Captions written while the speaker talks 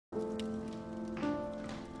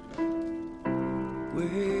I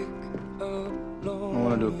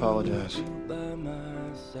wanted to apologize.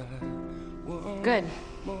 Good.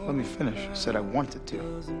 Let me finish. I said I wanted to.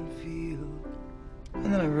 And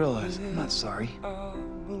then I realized I'm not sorry.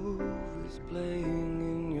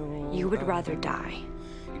 You would rather die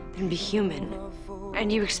than be human.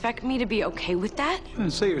 And you expect me to be okay with that? I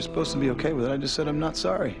didn't say you're supposed to be okay with it. I just said I'm not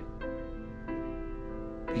sorry.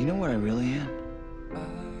 But you know what I really am?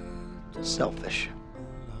 Selfish.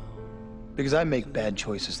 Because I make bad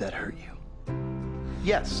choices that hurt you.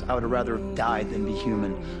 Yes, I would have rather died than be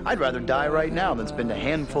human. I'd rather die right now than spend a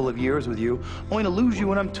handful of years with you, only to lose you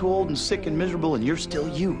when I'm too old and sick and miserable and you're still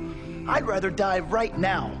you. I'd rather die right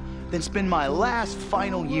now than spend my last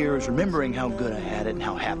final years remembering how good I had it and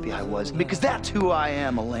how happy I was. Because that's who I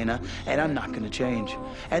am, Elena, and I'm not gonna change.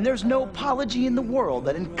 And there's no apology in the world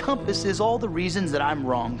that encompasses all the reasons that I'm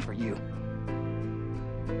wrong for you.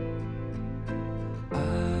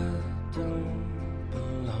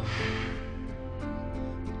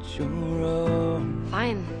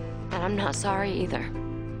 Fine, and I'm not sorry either.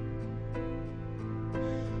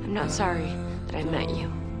 I'm not sorry that I met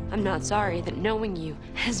you. I'm not sorry that knowing you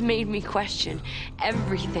has made me question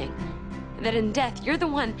everything. That in death, you're the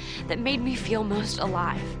one that made me feel most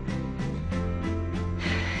alive.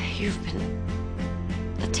 You've been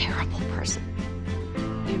a terrible person.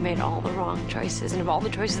 You've made all the wrong choices, and of all the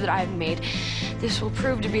choices that I've made, this will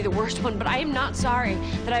prove to be the worst one, but I am not sorry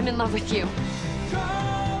that I'm in love with you.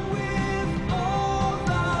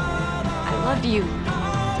 I love you,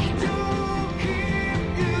 Damon.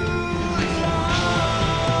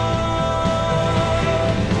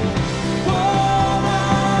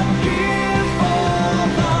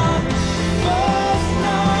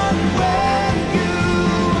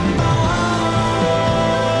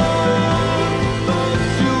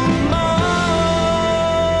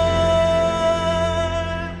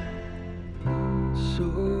 So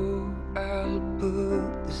I'll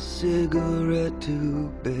put the cigarette to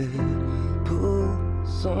bed, pull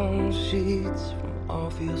some sheets from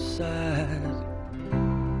off your side.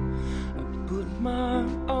 I put my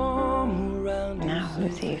arm around you. Now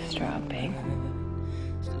who's eavesdropping?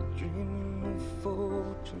 Still dreaming of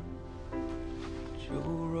fortune, but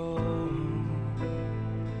you're all